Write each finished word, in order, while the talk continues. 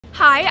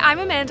Hi, I'm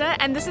Amanda,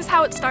 and this is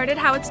How It Started,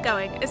 How It's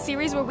Going, a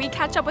series where we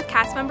catch up with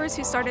cast members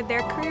who started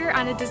their career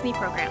on a Disney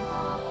program.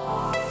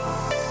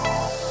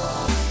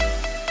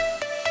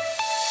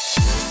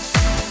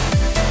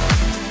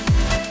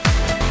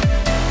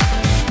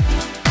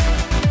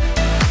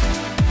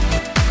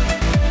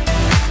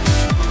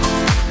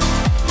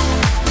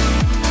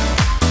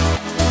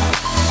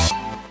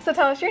 So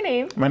tell us your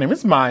name. My name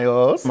is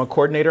Myles. I'm a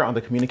coordinator on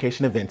the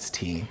communication events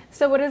team.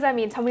 So what does that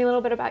mean? Tell me a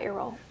little bit about your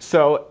role.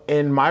 So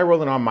in my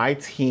role and on my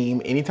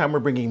team, anytime we're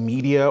bringing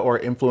media or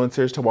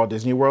influencers to Walt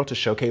Disney World to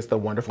showcase the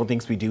wonderful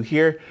things we do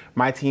here,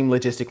 my team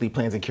logistically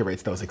plans and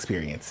curates those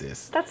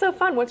experiences. That's so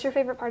fun. What's your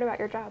favorite part about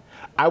your job?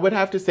 I would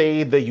have to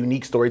say the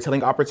unique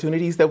storytelling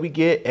opportunities that we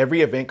get.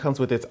 Every event comes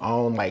with its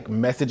own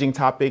messaging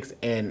topics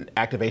and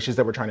activations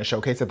that we're trying to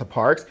showcase at the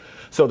parks.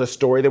 So the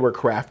story that we're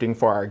crafting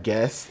for our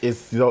guests is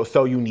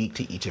so unique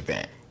to each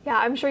event. Yeah,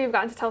 I'm sure you've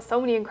gotten to tell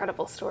so many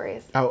incredible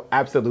stories. Oh,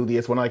 absolutely.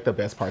 It's one of the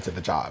best parts of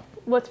the job.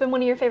 What's been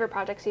one of your favorite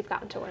projects you've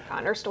gotten to work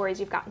on or stories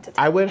you've gotten to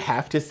tell? I would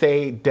have to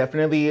say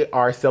definitely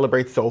our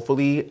Celebrate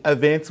Soulfully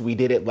events. We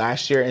did it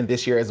last year and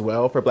this year as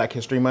well for Black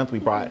History Month. We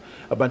brought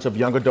a bunch of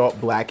young adult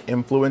Black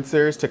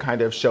influencers to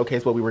kind of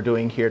showcase what we were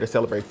doing here to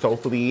celebrate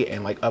soulfully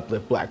and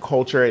uplift Black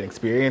culture and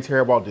experience here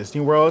at Walt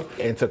Disney World,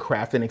 and to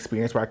craft an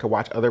experience where I could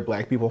watch other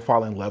Black people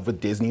fall in love with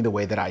Disney the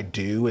way that I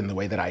do and the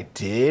way that I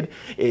did.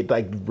 It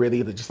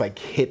really just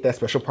hit that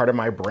special part of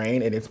my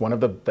brain, and it's one of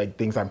the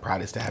things I'm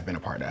proudest to have been a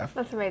part of.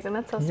 That's amazing.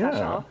 That's so special.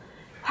 Yeah.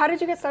 How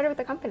did you get started with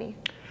the company?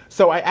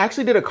 So I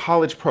actually did a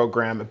college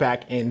program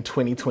back in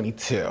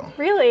 2022.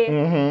 Really?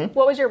 Mm-hmm.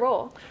 What was your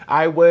role?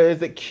 I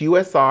was at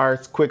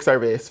QSR's quick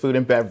service food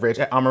and beverage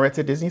at Amorette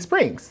at Disney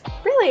Springs.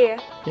 Really?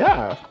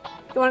 Yeah.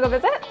 You want to go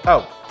visit?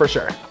 Oh, for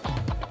sure.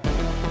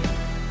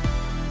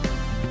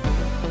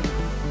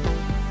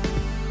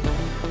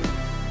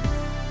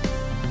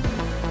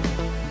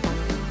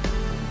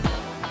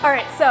 All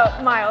right,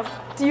 so Myles,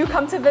 do you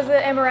come to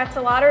visit Amorette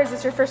a lot, or is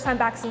this your first time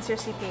back since your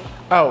CP?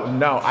 Oh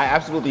no, I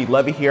absolutely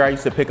love it here. I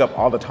used to pick up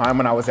all the time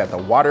when I was at the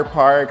water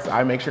parks.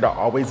 I make sure to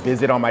always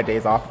visit on my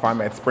days off if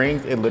I'm at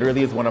Springs. It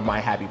literally is one of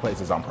my happy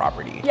places on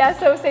property. Yeah,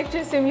 so safe to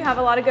assume you have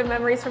a lot of good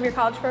memories from your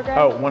college program?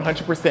 Oh,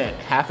 100%.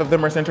 Half of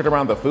them are centered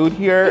around the food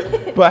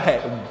here, but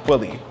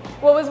fully.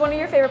 What was one of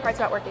your favorite parts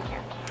about working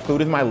here?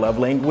 Food is my love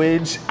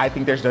language. I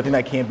think there's nothing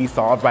that can't be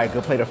solved by a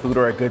good plate of food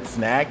or a good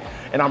snack.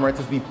 And Amorette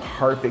is the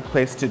perfect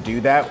place to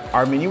do that.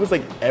 Our menu is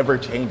ever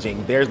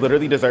changing. There's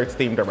literally desserts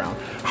themed around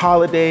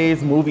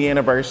holidays, movie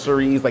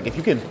anniversaries. If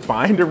you can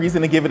find a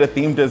reason to give it a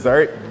themed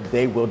dessert,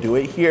 they will do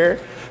it here.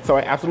 So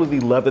I absolutely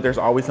love that there's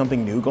always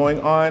something new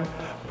going on.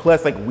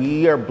 Plus,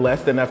 we are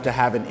blessed enough to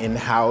have an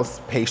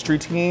in-house pastry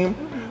team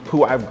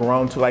who I've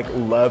grown to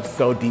love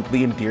so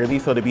deeply and dearly.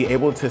 So to be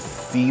able to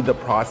see the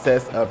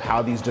process of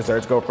how these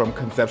desserts go from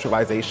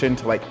conceptualization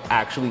to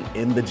actually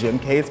in the gym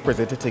case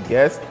presented to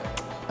guests,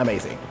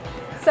 amazing.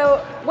 So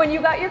when you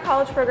got your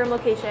college program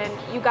location,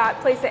 you got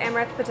placed at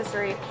Amorette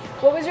Patisserie.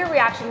 What was your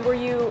reaction? Were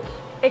you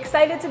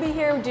excited to be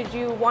here? Did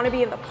you want to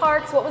be in the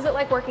parks? What was it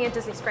like working at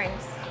Disney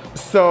Springs?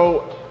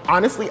 So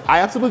honestly, I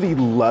absolutely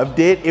loved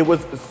it. It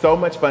was so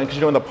much fun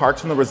because in the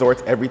parks and the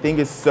resorts, everything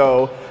is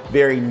so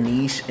very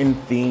niche and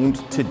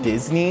themed to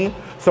Disney.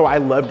 So I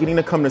love getting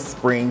to come to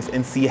Springs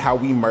and see how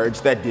we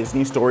merge that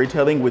Disney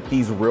storytelling with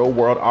these real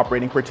world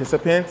operating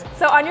participants.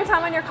 So on your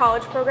time on your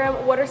college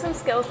program, what are some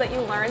skills that you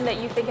learned that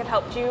you think have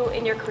helped you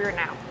in your career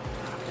now?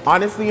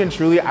 Honestly and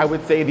truly, I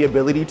would say the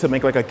ability to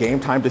make a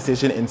game time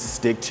decision and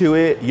stick to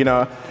it.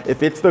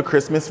 If it's the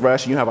Christmas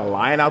rush, you have a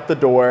line out the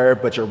door,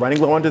 but you're running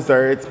low on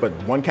desserts, but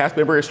one cast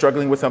member is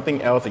struggling with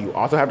something else, and you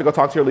also have to go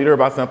talk to your leader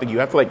about something. You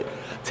have to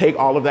take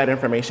all of that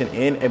information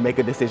in and make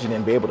a decision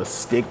and be able to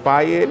stick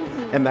by it.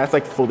 And that's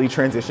fully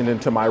transitioned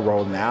into my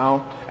role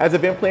now. As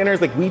event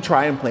planners, we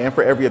try and plan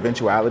for every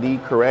eventuality,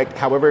 correct?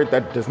 However,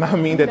 that does not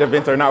mean that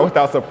events are not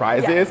without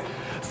surprises. Yes.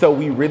 So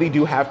we really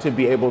do have to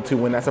be able to,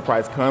 when that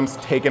surprise comes,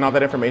 take in all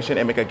that information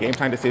and make a game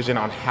time decision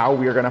on how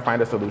we are going to find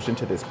a solution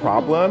to this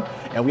problem.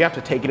 And we have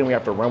to take it and we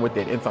have to run with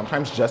it and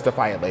sometimes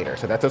justify it later.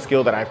 So that's a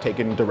skill that I've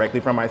taken directly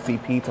from my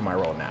CP to my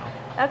role now.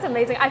 That's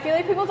amazing. I feel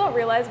like people don't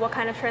realize what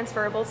kind of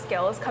transferable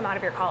skills come out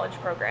of your college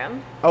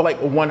program. Oh,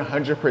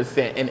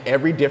 100%. And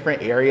every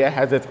different area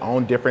has its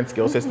own different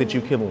skill sets that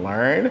you can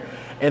learn.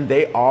 And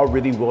they all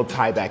really will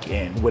tie back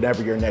in,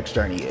 whatever your next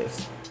journey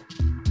is.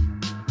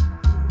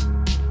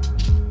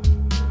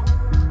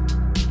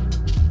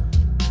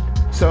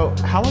 So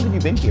how long have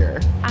you been here?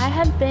 I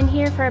have been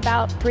here for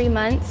about 3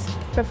 months.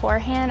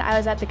 Beforehand, I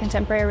was at the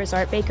Contemporary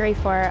Resort Bakery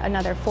for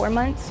another 4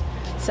 months.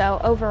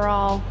 So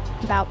overall,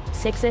 about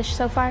 6-ish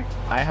so far.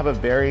 I have a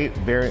very,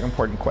 very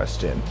important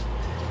question,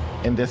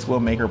 and this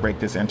will make or break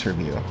this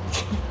interview.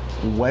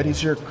 What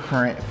is your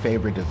current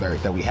favorite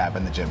dessert that we have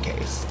in the gym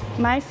case?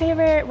 My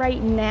favorite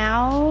right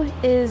now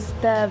is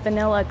the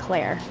vanilla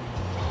eclair.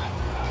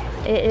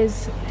 It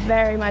is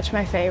very much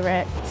my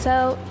favorite.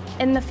 So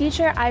in the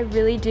future, I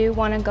really do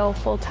want to go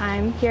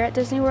full-time here at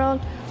Disney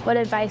World. What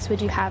advice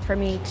would you have for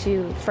me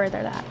to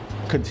further that?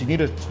 Continue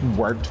to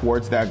work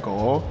towards that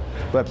goal,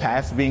 but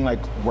past being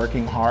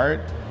working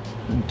hard,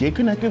 Get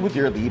connected with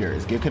your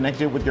leaders, get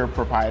connected with your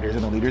proprietors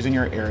and the leaders in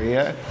your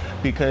area,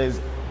 because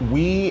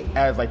we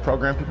as like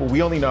program people,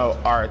 we only know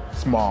our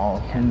small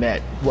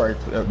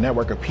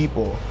network of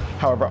people.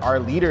 However, our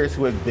leaders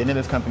who have been in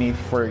this company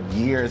for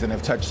years and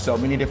have touched so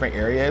many different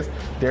areas,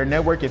 their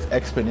network is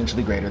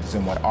exponentially greater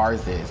than what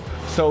ours is.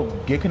 So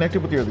get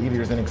connected with your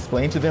leaders and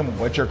explain to them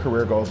what your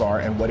career goals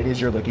are and what it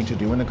is you're looking to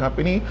do in the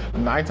company.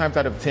 9 times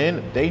out of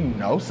 10, they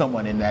know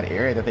someone in that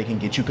area that they can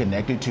get you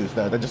connected to,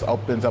 so that just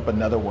opens up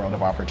another world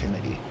of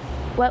opportunity.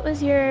 What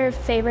was your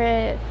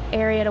favorite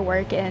area to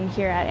work in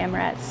here at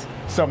Amorette's?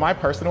 So my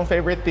personal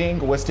favorite thing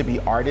was to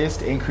be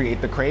artist and create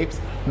the crepes.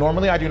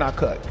 Normally I do not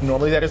cook.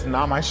 Normally that is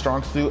not my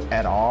strong suit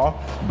at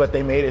all, but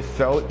they made it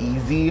so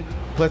easy.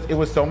 Plus it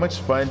was so much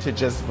fun to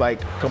just like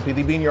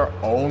completely be in your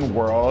own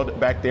world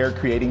back there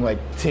creating like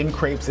 10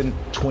 crepes in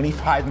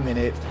 25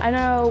 minutes. I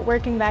know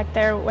working back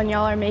there when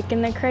y'all are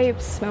making the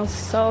crepes smells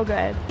so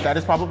good. That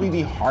is probably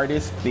the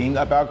hardest thing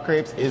about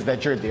crepes, is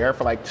that you're there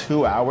for like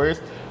 2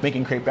 hours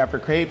making crepe after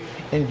crepe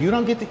and you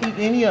don't get to eat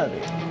any of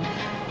it.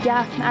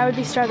 Yeah, I would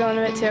be struggling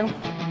with it too.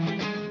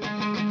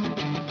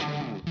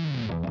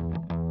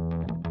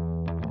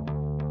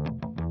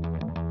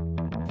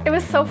 It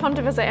was so fun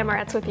to visit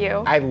Amorette's with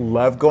you. I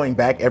love going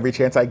back every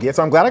chance I get,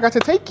 so I'm glad I got to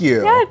take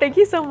you. Yeah, thank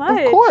you so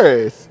much. Of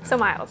course. So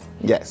Myles.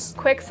 Yes.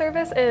 Quick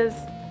service is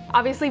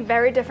obviously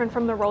very different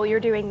from the role you're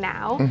doing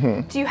now.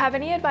 Do you have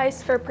any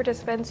advice for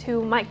participants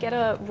who might get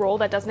a role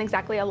that doesn't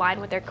exactly align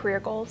with their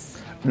career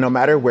goals? No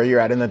matter where you're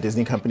at in the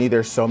Disney company,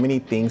 there's so many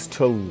things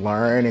to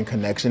learn and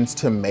connections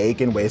to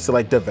make and ways to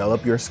like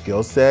develop your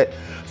skill set.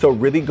 So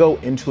really go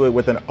into it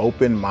with an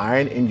open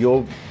mind and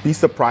you'll be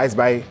surprised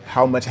by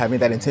how much having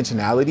that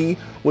intentionality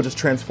will just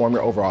transform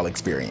your overall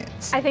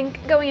experience. I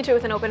think going into it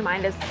with an open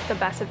mind is the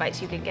best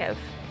advice you can give.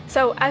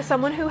 So as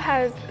someone who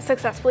has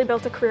successfully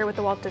built a career with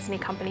the Walt Disney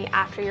Company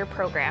after your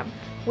program,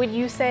 would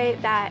you say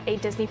that a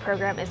Disney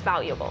program is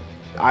valuable?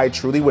 I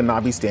truly would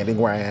not be standing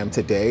where I am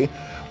today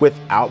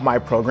without my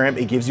program.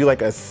 It gives you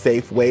like a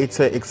safe way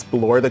to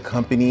explore the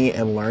company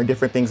and learn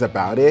different things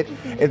about it.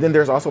 And then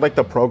there's also like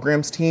the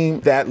programs team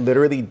that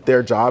literally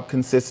their job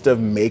consists of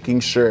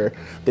making sure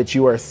that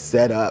you are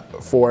set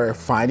up for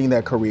finding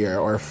that career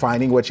or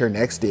finding what your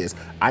next is.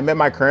 I met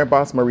my current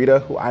boss,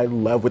 Marita, who I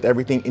love with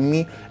everything in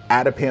me,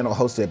 at a panel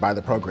hosted by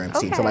the programs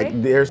team. So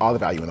like there's all the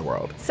value in the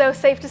world. So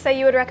safe to say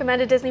you would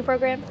recommend a Disney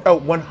program? Oh,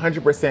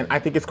 100%. I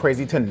think it's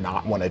crazy to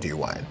not want to do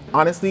one.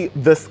 Honestly,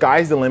 the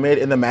sky's the limit,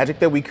 and the magic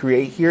that we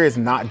create here is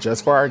not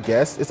just for our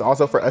guests, it's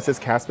also for us as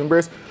cast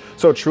members.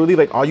 So truly,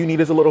 like all you need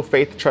is a little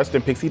faith, trust,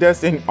 and pixie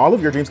dust, and all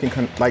of your dreams can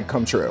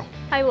come true.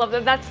 I love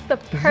that. That's the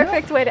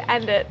perfect way to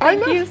end it. I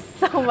Thank know. you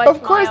so much,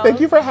 Of course, Myles. thank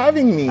you for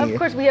having me. Of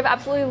course, we have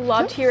absolutely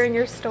loved hearing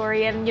your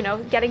story and, you know,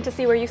 getting to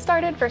see where you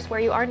started versus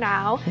where you are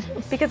now.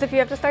 Because if you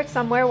have to start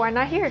somewhere, why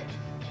not here?